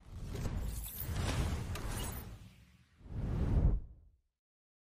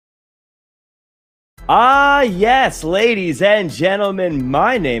Ah, yes, ladies and gentlemen,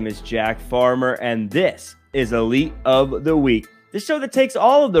 my name is Jack Farmer, and this is Elite of the Week, the show that takes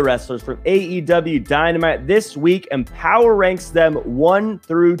all of the wrestlers from AEW Dynamite this week and power ranks them 1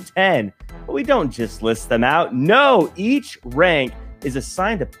 through 10. But we don't just list them out. No, each rank is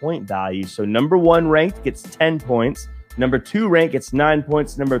assigned a point value. So number 1 ranked gets 10 points, number 2 ranked gets 9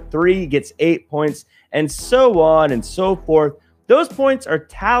 points, number 3 gets 8 points, and so on and so forth. Those points are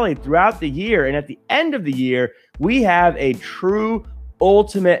tallied throughout the year, and at the end of the year, we have a true,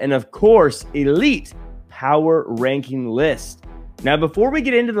 ultimate, and of course, elite power ranking list. Now, before we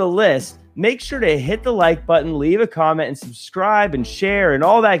get into the list, make sure to hit the like button, leave a comment, and subscribe and share and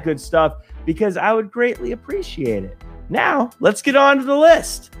all that good stuff, because I would greatly appreciate it. Now, let's get on to the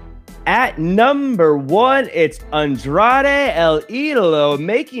list. At number 1, it's Andrade El Idolo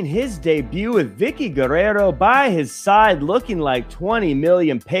making his debut with Vicky Guerrero by his side, looking like 20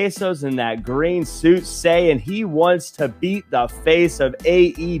 million pesos in that green suit, saying he wants to beat the face of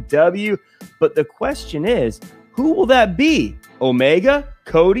AEW. But the question is, who will that be? Omega,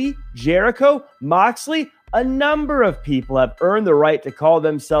 Cody, Jericho, Moxley? A number of people have earned the right to call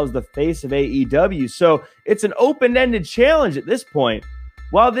themselves the face of AEW, so it's an open-ended challenge at this point.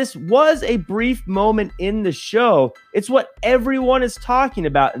 While this was a brief moment in the show, it's what everyone is talking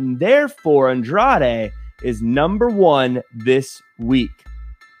about, and therefore Andrade is number 1 this week.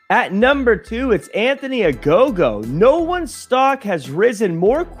 At number 2, it's Anthony Ogogo. No one's stock has risen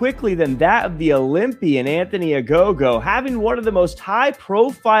more quickly than that of the Olympian Anthony Ogogo, having one of the most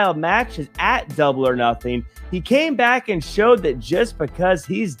high-profile matches at Double or Nothing. He came back and showed that just because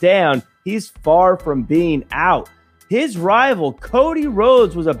he's down, he's far from being out. His rival, Cody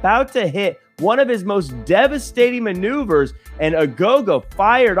Rhodes, was about to hit one of his most devastating maneuvers, and Ogogo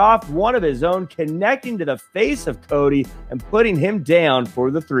fired off one of his own, connecting to the face of Cody and putting him down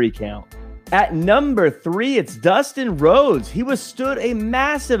for the 3 count. At number 3, it's Dustin Rhodes. He withstood a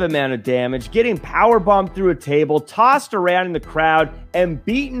massive amount of damage, getting powerbombed through a table, tossed around in the crowd, and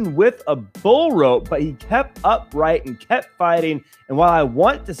beaten with a bull rope, but he kept upright and kept fighting. And while I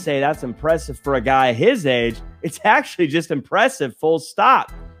want to say that's impressive for a guy his age, it's actually just impressive, full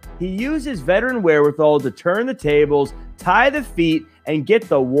stop. He used his veteran wherewithal to turn the tables, tie the feet, and get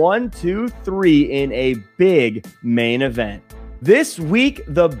the 1, 2, 3 in a big main event. This week,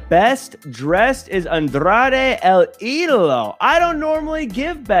 the best dressed is Andrade El Idolo. I don't normally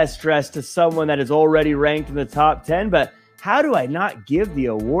give best dressed to someone that is already ranked in the top 10, but how do I not give the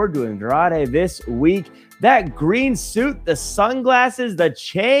award to Andrade this week? That green suit, the sunglasses, the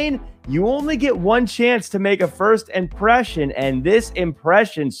chain, you only get one chance to make a first impression, and this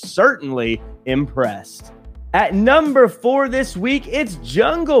impression certainly impressed. At number 4 this week, it's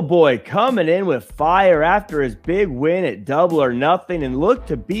Jungle Boy coming in with fire after his big win at Double or Nothing and looked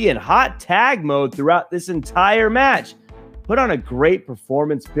to be in hot tag mode throughout this entire match. Put on a great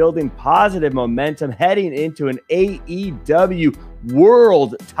performance, building positive momentum heading into an AEW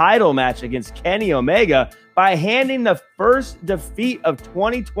World title match against Kenny Omega by handing the first defeat of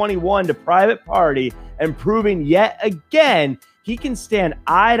 2021 to Private Party and proving yet again he can stand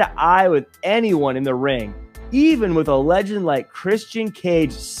eye to eye with anyone in the ring, even with a legend like Christian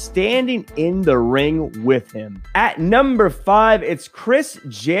Cage standing in the ring with him. At number 5, it's Chris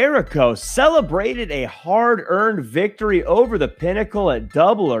Jericho. Celebrated a hard-earned victory over the Pinnacle at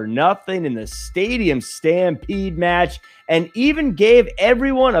Double or Nothing in the Stadium Stampede match, and even gave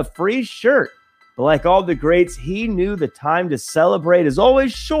everyone a free shirt. But like all the greats, he knew the time to celebrate is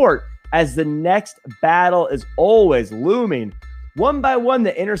always short, as the next battle is always looming. One by one,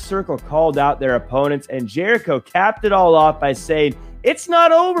 the Inner Circle called out their opponents, and Jericho capped it all off by saying it's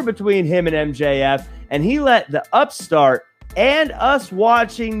not over between him and MJF, and he let the upstart and us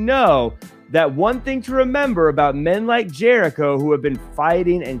watching know that one thing to remember about men like Jericho who have been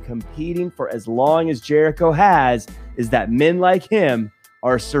fighting and competing for as long as Jericho has is that men like him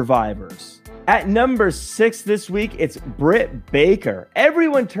are survivors. At number 6 this week, it's Britt Baker.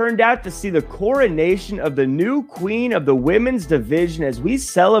 Everyone turned out to see the coronation of the new queen of the women's division as we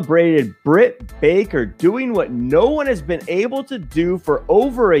celebrated Britt Baker doing what no one has been able to do for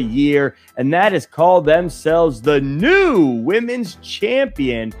over a year, and that is call themselves the new women's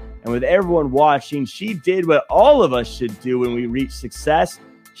champion. And with everyone watching, she did what all of us should do when we reach success.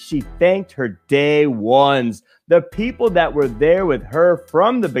 She thanked her day ones, the people that were there with her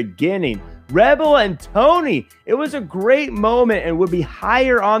from the beginning. Rebel and Tony. It was a great moment and would be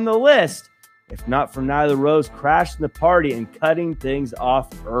higher on the list if not for Nyla Rose crashing the party and cutting things off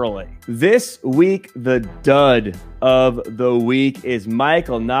early. This week, the dud of the week is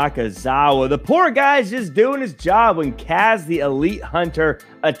Michael Nakazawa. The poor guy's just doing his job when Kaz, the elite hunter,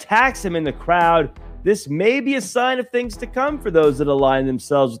 attacks him in the crowd. This may be a sign of things to come for those that align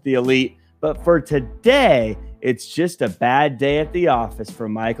themselves with the elite, but for today, it's just a bad day at the office for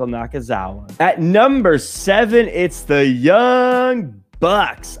Michael Nakazawa. At number 7, it's the Young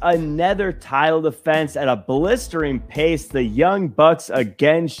Bucks. Another title defense at a blistering pace. The Young Bucks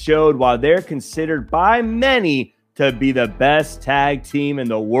again showed why they're considered by many to be the best tag team in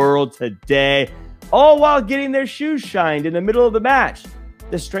the world today, all while getting their shoes shined in the middle of the match.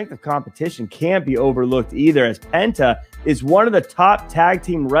 The strength of competition can't be overlooked either, as Penta is one of the top tag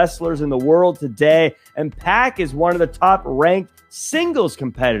team wrestlers in the world today, and Pac is one of the top ranked singles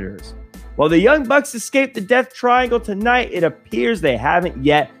competitors. While the Young Bucks escaped the Death Triangle tonight, it appears they haven't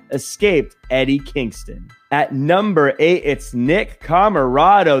yet escaped Eddie Kingston. At number 8, it's Nick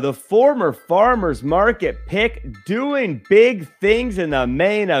Comoroto, the former Farmers Market pick, doing big things in the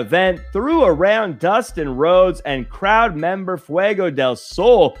main event, threw around Dustin Rhodes and crowd member Fuego del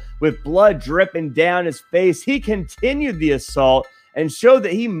Sol with blood dripping down his face. He continued the assault and showed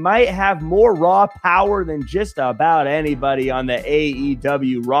that he might have more raw power than just about anybody on the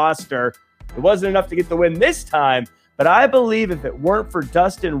AEW roster. It wasn't enough to get the win this time, but I believe if it weren't for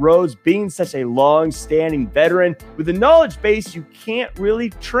Dustin Rhodes being such a long-standing veteran with a knowledge base you can't really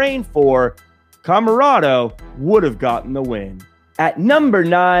train for, Comoroto would have gotten the win. At number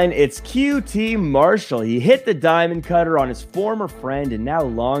 9, it's QT Marshall. He hit the diamond cutter on his former friend and now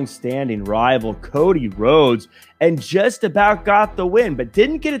long-standing rival Cody Rhodes and just about got the win, but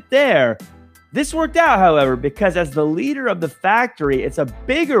didn't get it there. This worked out, however, because as the leader of the factory, it's a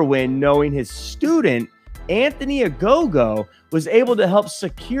bigger win knowing his student, Anthony Ogogo, was able to help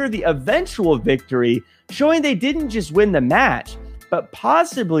secure the eventual victory, showing they didn't just win the match, but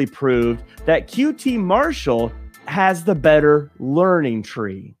possibly proved that QT Marshall has the better learning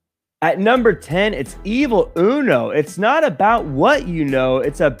tree. At number 10, it's Evil Uno. It's not about what you know,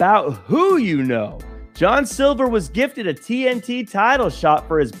 it's about who you know. John Silver was gifted a TNT title shot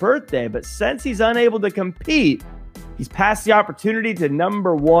for his birthday, but since he's unable to compete, he's passed the opportunity to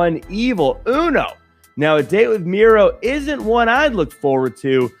number 1 Evil Uno. Now, a date with Miro isn't one I'd look forward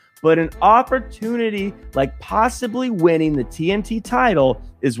to, but an opportunity like possibly winning the TNT title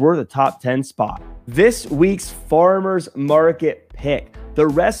is worth a top 10 spot. This week's Farmers Market pick, the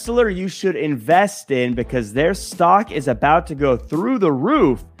wrestler you should invest in because their stock is about to go through the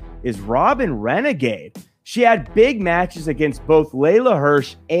roof, is Robin Renegade. She had big matches against both Layla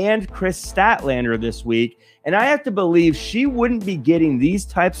Hirsch and Chris Statlander this week, and I have to believe she wouldn't be getting these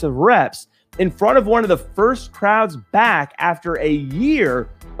types of reps in front of one of the first crowds back after a year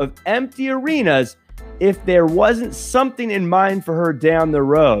of empty arenas if there wasn't something in mind for her down the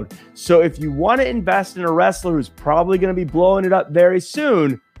road. So if you want to invest in a wrestler who's probably going to be blowing it up very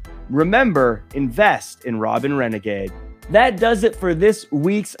soon, remember, invest in Robin Renegade. That does it for this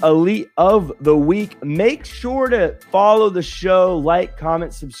week's Elite of the Week. Make sure to follow the show, like,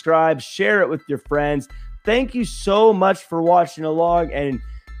 comment, subscribe, share it with your friends. Thank you so much for watching along, and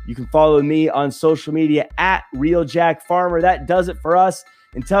you can follow me on social media at RealJackFarmer. That does it for us.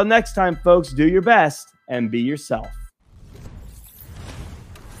 Until next time, folks, do your best and be yourself.